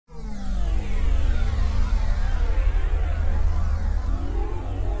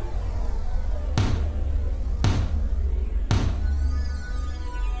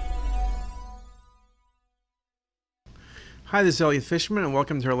Hi, this is Elliot Fishman, and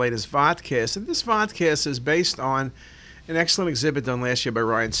welcome to our latest vodcast. And this vodcast is based on an excellent exhibit done last year by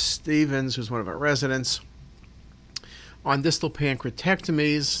Ryan Stevens, who's one of our residents, on distal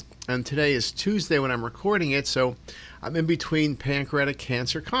pancreatectomies. And today is Tuesday when I'm recording it, so I'm in between pancreatic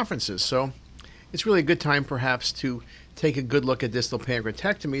cancer conferences. So it's really a good time, perhaps, to take a good look at distal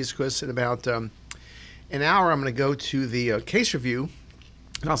pancreatectomies, because in about an hour I'm going to go to the case review,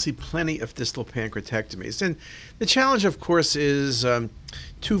 and I'll see plenty of distal pancreatectomies. And the challenge, of course, is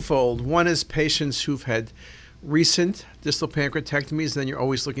twofold. One is patients who've had recent distal pancreatectomies, then you're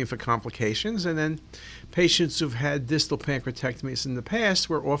always looking for complications. And then patients who've had distal pancreatectomies in the past,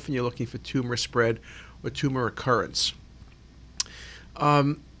 where often you're looking for tumor spread or tumor recurrence.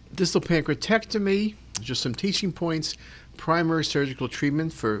 Distal pancreatectomy, just some teaching points. Primary surgical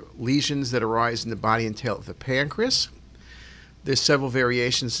treatment for lesions that arise in the body and tail of the pancreas. There's several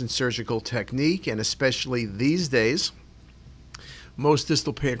variations in surgical technique, and especially these days, most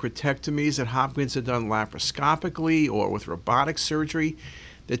distal pancreatectomies at Hopkins are done laparoscopically or with robotic surgery.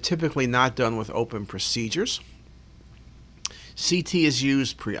 They're typically not done with open procedures. CT is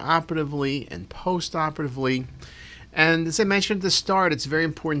used preoperatively and postoperatively. And as I mentioned at the start, it's very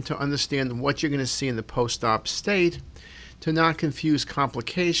important to understand what you're going to see in the post-op state to not confuse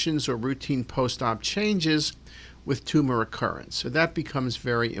complications or routine post-op changes with tumor recurrence. So that becomes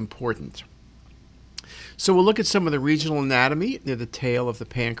very important. So we'll look at some of the regional anatomy near the tail of the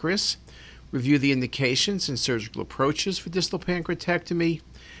pancreas, review the indications and surgical approaches for distal pancreatectomy,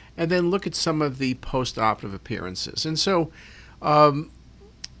 and then look at some of the post-operative appearances. And so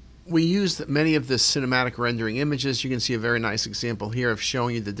we used many of the cinematic rendering images. You can see a very nice example here of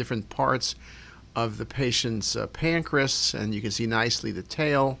showing you the different parts of the patient's pancreas, and you can see nicely the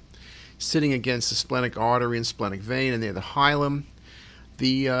tail sitting against the splenic artery and splenic vein, and near the hilum.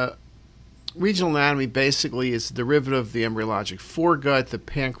 The regional anatomy basically is the derivative of the embryologic foregut. The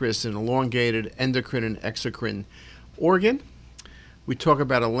pancreas is an elongated endocrine and exocrine organ. We talk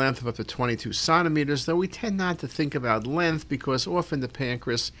about a length of up to 22 centimeters, though we tend not to think about length because often the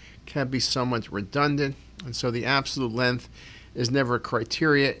pancreas can be somewhat redundant, and so the absolute length is never a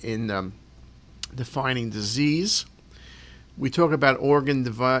criteria in defining disease. We talk about organ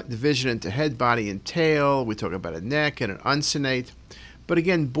division into head, body, and tail. We talk about a neck and an uncinate. But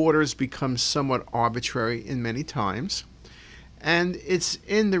again, borders become somewhat arbitrary in many times. And it's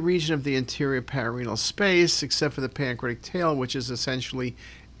in the region of the anterior pararenal space, except for the pancreatic tail, which is essentially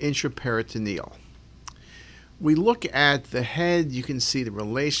intraperitoneal. We look at the head. You can see the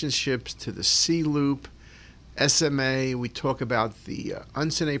relationships to the C-loop, SMA. We talk about the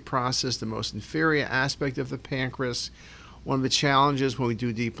uncinate process, the most inferior aspect of the pancreas. One of the challenges when we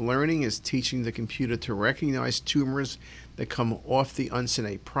do deep learning is teaching the computer to recognize tumors that come off the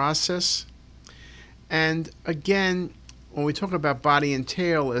uncinate process. And again, when we talk about body and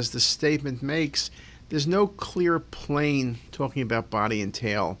tail, as the statement makes, there's no clear plane talking about body and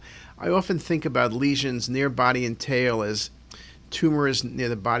tail. I often think about lesions near body and tail as tumors near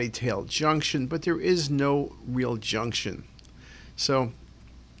the body-tail junction, but there is no real junction. So,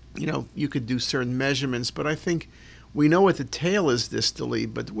 you could do certain measurements, but I think we know what the tail is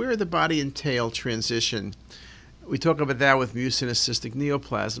distally, but where the body and tail transition, we talk about that with mucinous cystic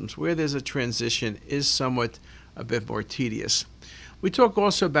neoplasms. Where there's a transition is somewhat a bit more tedious. We talk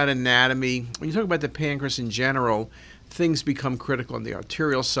also about anatomy. When you talk about the pancreas in general, things become critical on the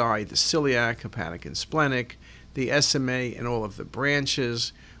arterial side, the celiac, hepatic, and splenic, the SMA, and all of the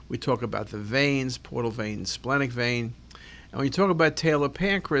branches. We talk about the veins, portal vein, splenic vein. And when you talk about tail of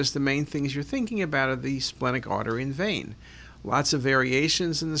pancreas, the main things you're thinking about are the splenic artery and vein. Lots of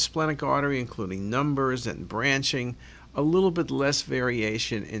variations in the splenic artery, including numbers and branching. A little bit less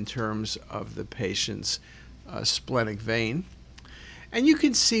variation in terms of the patient's splenic vein. And you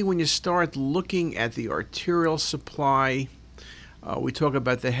can see when you start looking at the arterial supply, we talk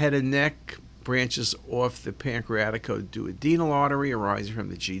about the head and neck, branches off the pancreaticoduodenal artery arising from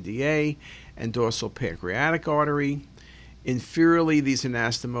the GDA and dorsal pancreatic artery. Inferiorly, these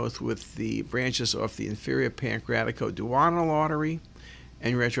anastomose with the branches off the inferior pancreaticoduodenal artery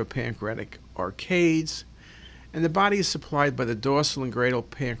and retropancreatic arcades. And the body is supplied by the dorsal and gradal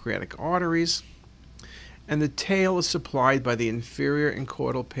pancreatic arteries. And the tail is supplied by the inferior and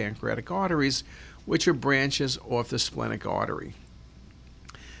caudal pancreatic arteries, which are branches off the splenic artery.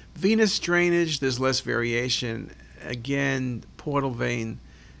 Venous drainage, there's less variation. Again, portal vein,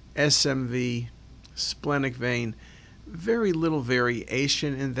 SMV, splenic vein. Very little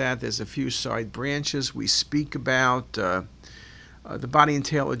variation in that. There's a few side branches we speak about. The body and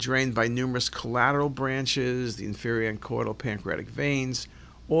tail are drained by numerous collateral branches, the inferior and caudal pancreatic veins,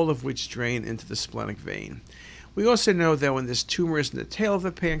 all of which drain into the splenic vein. We also know that when there's tumors in the tail of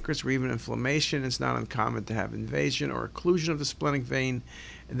the pancreas or even inflammation, it's not uncommon to have invasion or occlusion of the splenic vein,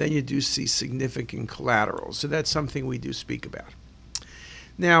 and then you do see significant collaterals. So that's something we do speak about.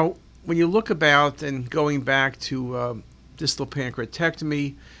 Now, when you look about and going back to distal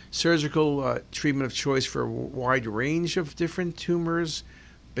pancreatectomy, surgical treatment of choice for a wide range of different tumors,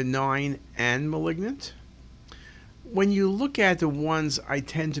 benign and malignant. When you look at the ones I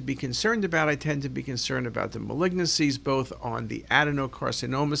tend to be concerned about the malignancies both on the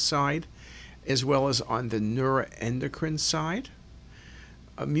adenocarcinoma side as well as on the neuroendocrine side.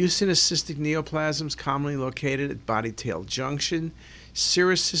 Mucinous cystic neoplasms commonly located at body-tail junction.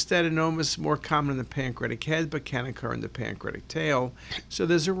 Serous cystadenomas more common in the pancreatic head but can occur in the pancreatic tail. So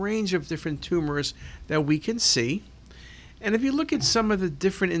there's a range of different tumors that we can see. And if you look at some of the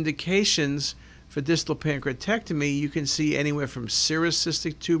different indications for distal pancreatectomy, you can see anywhere from serous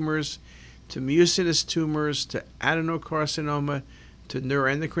cystic tumors to mucinous tumors to adenocarcinoma to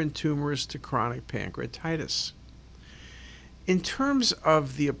neuroendocrine tumors to chronic pancreatitis. In terms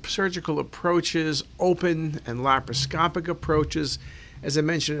of the surgical approaches, open and laparoscopic approaches, as I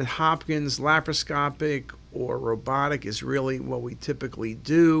mentioned at Hopkins, laparoscopic or robotic is really what we typically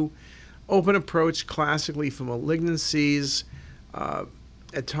do. Open approach classically for malignancies,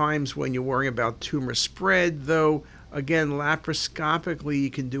 at times when you're worrying about tumor spread, though again laparoscopically you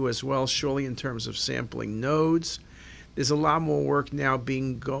can do as well, surely in terms of sampling nodes. There's a lot more work now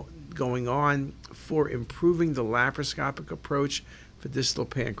going on for improving the laparoscopic approach for distal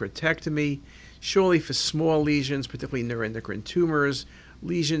pancreatectomy. Surely for small lesions, particularly neuroendocrine tumors,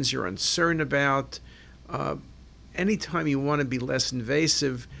 lesions you're uncertain about, anytime you want to be less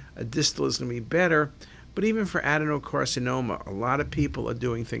invasive, a distal is going to be better. But even for adenocarcinoma, a lot of people are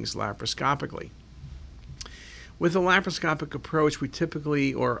doing things laparoscopically. With a laparoscopic approach,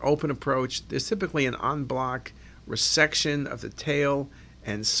 or open approach, there's typically an en bloc resection of the tail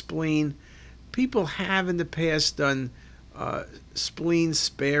and spleen. People have in the past done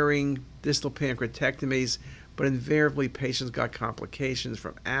spleen-sparing distal pancreatectomies, but invariably patients got complications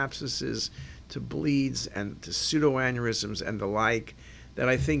from abscesses to bleeds and to pseudoaneurysms and the like, that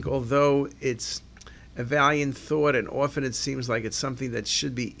I think although it's a valiant thought and often it seems like it's something that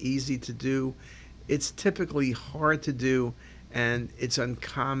should be easy to do, it's typically hard to do and it's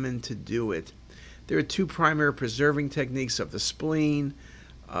uncommon to do it. There are two primary preserving techniques of the spleen.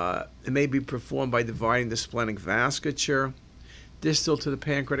 It may be performed by dividing the splenic vasculature distal to the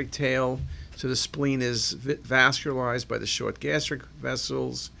pancreatic tail, so the spleen is vascularized by the short gastric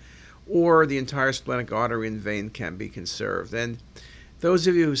vessels, or the entire splenic artery and vein can be conserved. And those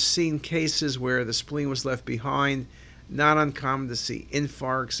of you who've seen cases where the spleen was left behind, not uncommon to see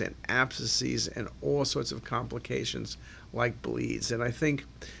infarcts and abscesses and all sorts of complications like bleeds. And I think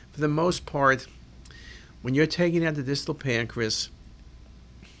for the most part, when you're taking out the distal pancreas,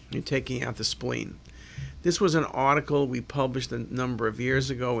 you're taking out the spleen. This was an article we published a number of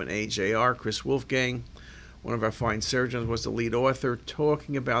years ago in AJR. Chris Wolfgang, one of our fine surgeons, was the lead author,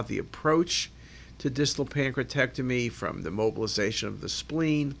 talking about the approach to distal pancreatectomy from the mobilization of the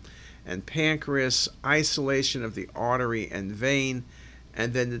spleen and pancreas, isolation of the artery and vein,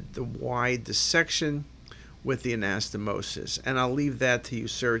 and then the wide dissection with the anastomosis. And I'll leave that to you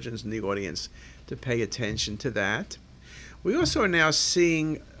surgeons in the audience to pay attention to that. We also are now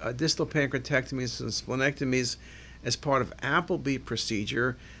seeing distal pancreatectomies and splenectomies as part of Appleby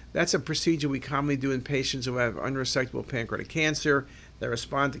procedure. That's a procedure we commonly do in patients who have unresectable pancreatic cancer that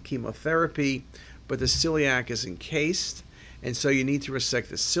respond to chemotherapy, but the celiac is encased, and so you need to resect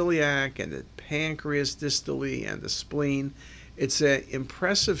the celiac and the pancreas distally and the spleen. It's an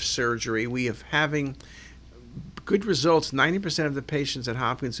impressive surgery. We are having good results. 90% of the patients at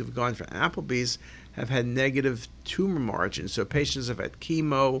Hopkins who've gone for Appleby's have had negative tumor margins. So patients have had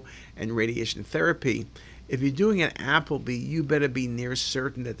chemo and radiation therapy. If you're doing an Appleby, you better be near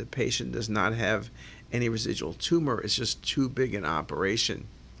certain that the patient does not have any residual tumor. It's just too big an operation.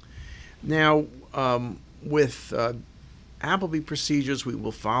 Now, with Appleby procedures, we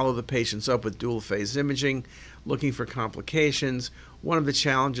will follow the patients up with dual phase imaging, looking for complications. One of the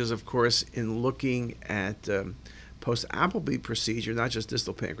challenges, of course, in looking at post-Appleby procedure, not just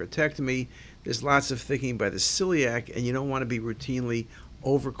distal pancreatectomy, there's lots of thickening by the celiac, and you don't want to be routinely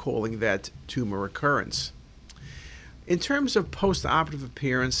overcalling that tumor recurrence. In terms of post-operative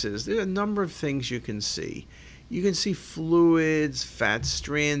appearances, there are a number of things you can see. You can see fluids, fat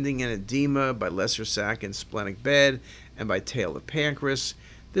stranding, and edema by lesser sac and splenic bed and by tail of pancreas.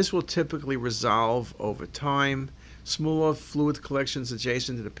 This will typically resolve over time. Smaller fluid collections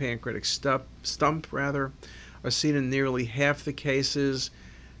adjacent to the pancreatic stump are seen in nearly half the cases,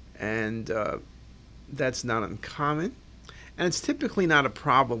 and That's not uncommon. And it's typically not a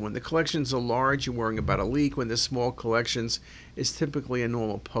problem. When the collections are large, you're worrying about a leak. When there's small collections, it's typically a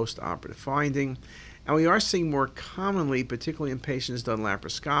normal post-operative finding. And we are seeing more commonly, particularly in patients done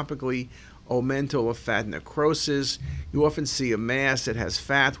laparoscopically, omental or fat necrosis. You often see a mass that has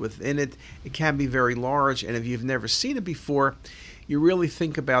fat within it. It can be very large, and if you've never seen it before, you really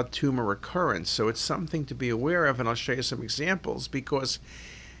think about tumor recurrence. So it's something to be aware of, and I'll show you some examples, because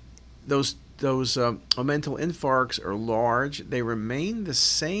those omental infarcts are large. They remain the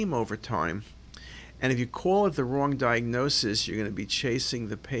same over time, and if you call it the wrong diagnosis, you're going to be chasing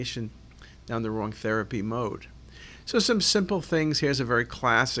the patient down the wrong therapy mode. So some simple things. Here's a very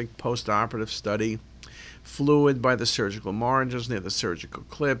classic post-operative study. Fluid by the surgical margins near the surgical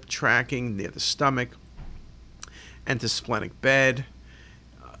clip, tracking near the stomach, entosplenic bed.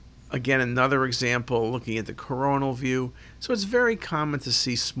 Again, another example looking at the coronal view. So it's very common to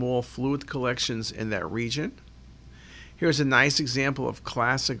see small fluid collections in that region. Here's a nice example of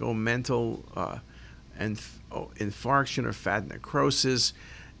classic omental infarction or fat necrosis.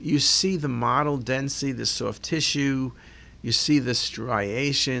 You see the mottled density, the soft tissue, you see the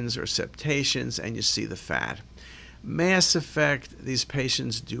striations or septations, and you see the fat. Mass effect, these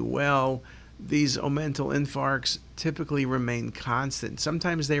patients do well. These omental infarcts typically remain constant.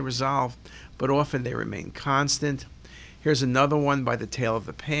 Sometimes they resolve, but often they remain constant. Here's another one by the tail of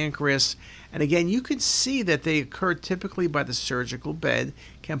the pancreas. And again, you can see that they occur typically by the surgical bed,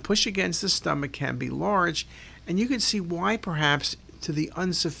 can push against the stomach, can be large, and you can see why perhaps to the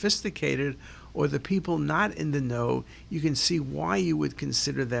unsophisticated or the people not in the know, you can see why you would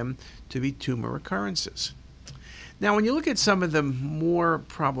consider them to be tumor recurrences. Now, when you look at some of the more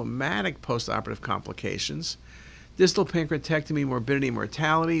problematic postoperative complications, distal pancreatectomy morbidity and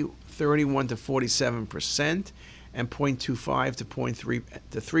mortality, 31 to 47%, and 0.25 to 0.3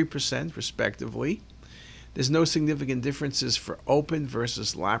 to 3%, respectively. There's no significant differences for open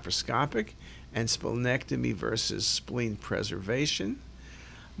versus laparoscopic, and splenectomy versus spleen preservation.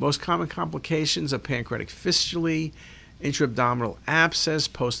 Most common complications are pancreatic fistulae, intra-abdominal abscess,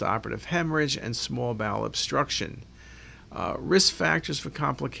 postoperative hemorrhage, and small bowel obstruction. Risk factors for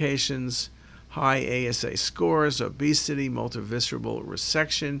complications: high ASA scores, obesity, multivisceral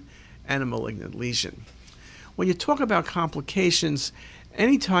resection, and a malignant lesion. When you talk about complications,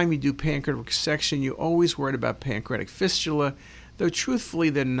 anytime you do pancreatic resection, you're always worried about pancreatic fistula, though truthfully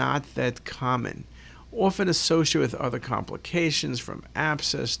they're not that common. Often associated with other complications from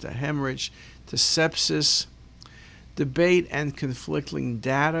abscess to hemorrhage to sepsis. Debate and conflicting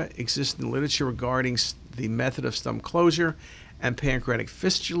data exist in the literature regarding the method of stump closure and pancreatic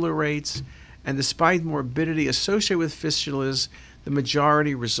fistula rates, and despite morbidity associated with fistulas, the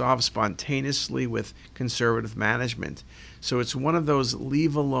majority resolve spontaneously with conservative management. So it's one of those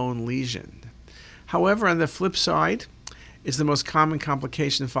leave-alone lesions. However, on the flip side, it's the most common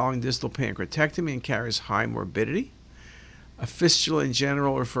complication following distal pancreatectomy and carries high morbidity. A fistula in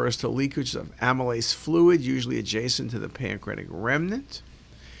general refers to leakage of amylase fluid, usually adjacent to the pancreatic remnant.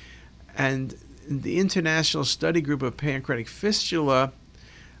 And the International Study Group of Pancreatic Fistula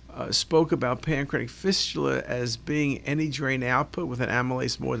spoke about pancreatic fistula as being any drain output with an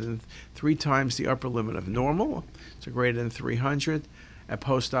amylase more than 3 times the upper limit of normal, so greater than 300, at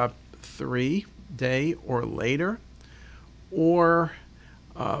post-op 3 day or later, or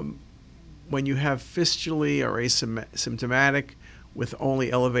when you have fistulae or asymptomatic with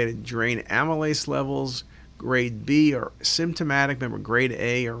only elevated drain amylase levels, grade B or symptomatic, remember grade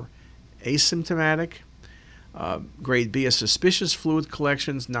A or asymptomatic. Grade B are suspicious fluid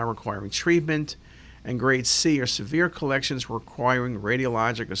collections not requiring treatment, and grade C are severe collections requiring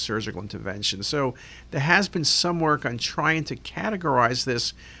radiologic or surgical intervention. So there has been some work on trying to categorize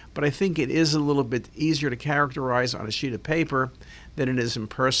this, but I think it is a little bit easier to characterize on a sheet of paper than it is in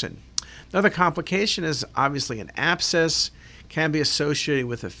person. Another complication is obviously an abscess, can be associated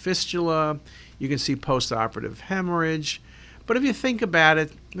with a fistula. You can see postoperative hemorrhage. But if you think about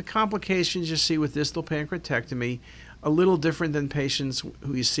it, the complications you see with distal pancreatectomy are a little different than patients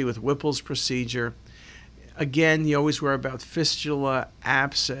who you see with Whipple's procedure. Again, you always worry about fistula,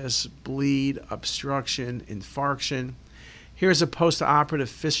 abscess, bleed, obstruction, infarction. Here's a postoperative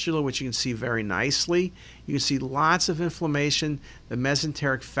fistula, which you can see very nicely. You can see lots of inflammation, the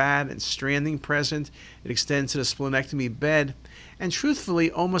mesenteric fat and stranding present. It extends to the splenectomy bed, and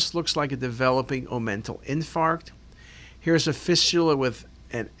truthfully, almost looks like a developing omental infarct. Here's a fistula with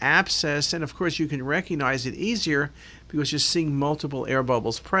an abscess, and of course you can recognize it easier because you're seeing multiple air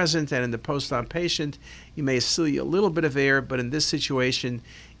bubbles present, and in the post-op patient, you may see a little bit of air, but in this situation,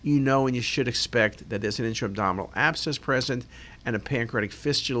 you know and you should expect that there's an intra-abdominal abscess present and a pancreatic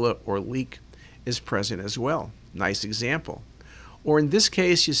fistula or leak is present as well. Nice example. Or in this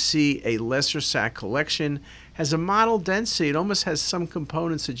case, you see a lesser sac collection has a model density. It almost has some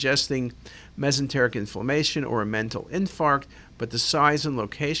components suggesting mesenteric inflammation or a mental infarct, but the size and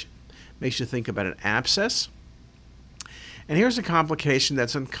location makes you think about an abscess. And here's a complication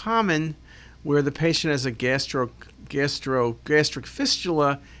that's uncommon where the patient has a gastric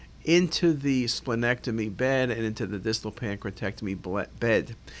fistula into the splenectomy bed and into the distal pancreatectomy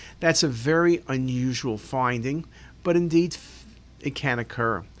bed. That's a very unusual finding, but indeed it can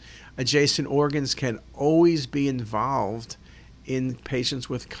occur. Adjacent organs can always be involved in patients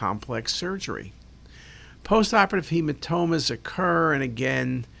with complex surgery. Postoperative hematomas occur, and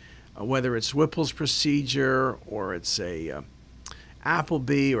again, whether it's Whipple's procedure or it's a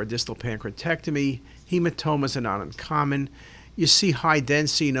Appleby or distal pancreatectomy, hematomas are not uncommon. You see high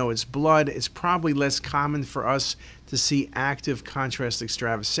density, you know it's blood. It's probably less common for us to see active contrast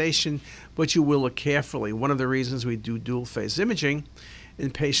extravasation, but you will look carefully. One of the reasons we do dual phase imaging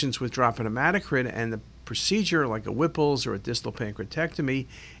in patients with drop in hematocrit and the procedure like a Whipple's or a distal pancreatectomy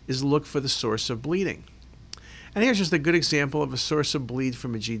is look for the source of bleeding. And here's just a good example of a source of bleed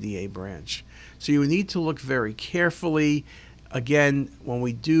from a GDA branch. So you need to look very carefully. Again, when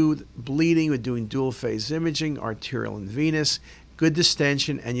we do bleeding, we're doing dual phase imaging, arterial and venous, good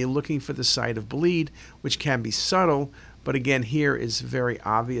distension, and you're looking for the site of bleed, which can be subtle, but again, here is very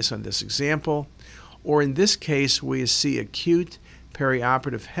obvious on this example. Or in this case, where you see acute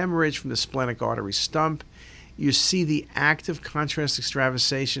perioperative hemorrhage from the splenic artery stump, you see the active contrast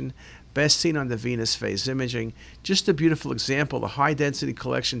extravasation, best seen on the venous phase imaging. Just a beautiful example. The high density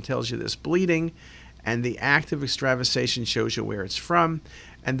collection tells you there's bleeding, and the active extravasation shows you where it's from,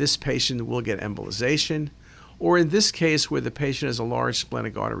 and this patient will get embolization. Or in this case, where the patient has a large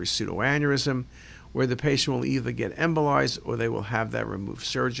splenic artery pseudoaneurysm, where the patient will either get embolized or they will have that removed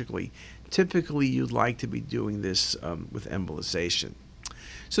surgically. Typically, you'd like to be doing this with embolization.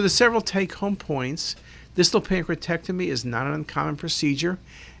 So there's several take-home points. Distal pancreatectomy is not an uncommon procedure.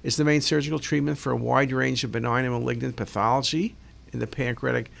 It's the main surgical treatment for a wide range of benign and malignant pathology in the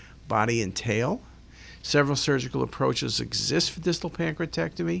pancreatic body and tail. Several surgical approaches exist for distal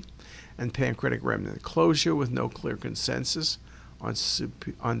pancreatectomy and pancreatic remnant closure with no clear consensus on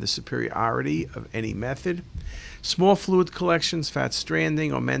the superiority of any method. Small fluid collections, fat stranding,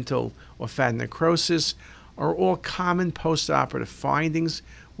 omental or fat necrosis are all common postoperative findings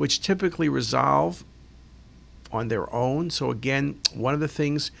which typically resolve on their own. So again, one of the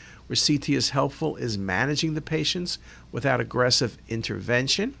things where CT is helpful is managing the patients without aggressive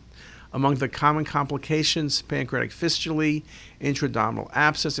intervention. Among the common complications, pancreatic fistulae, intra-abdominal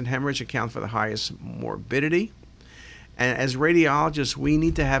abscess, and hemorrhage account for the highest morbidity. And as radiologists, we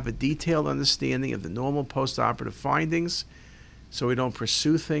need to have a detailed understanding of the normal postoperative findings so we don't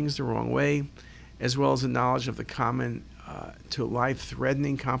pursue things the wrong way, as well as a knowledge of the common to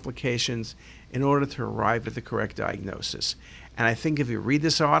life-threatening complications in order to arrive at the correct diagnosis. And I think if you read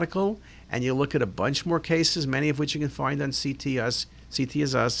this article and you look at a bunch more cases, many of which you can find on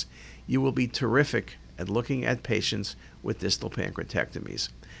CTisus, you will be terrific at looking at patients with distal pancreatectomies.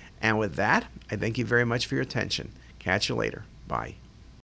 And with that, I thank you very much for your attention. Catch you later. Bye.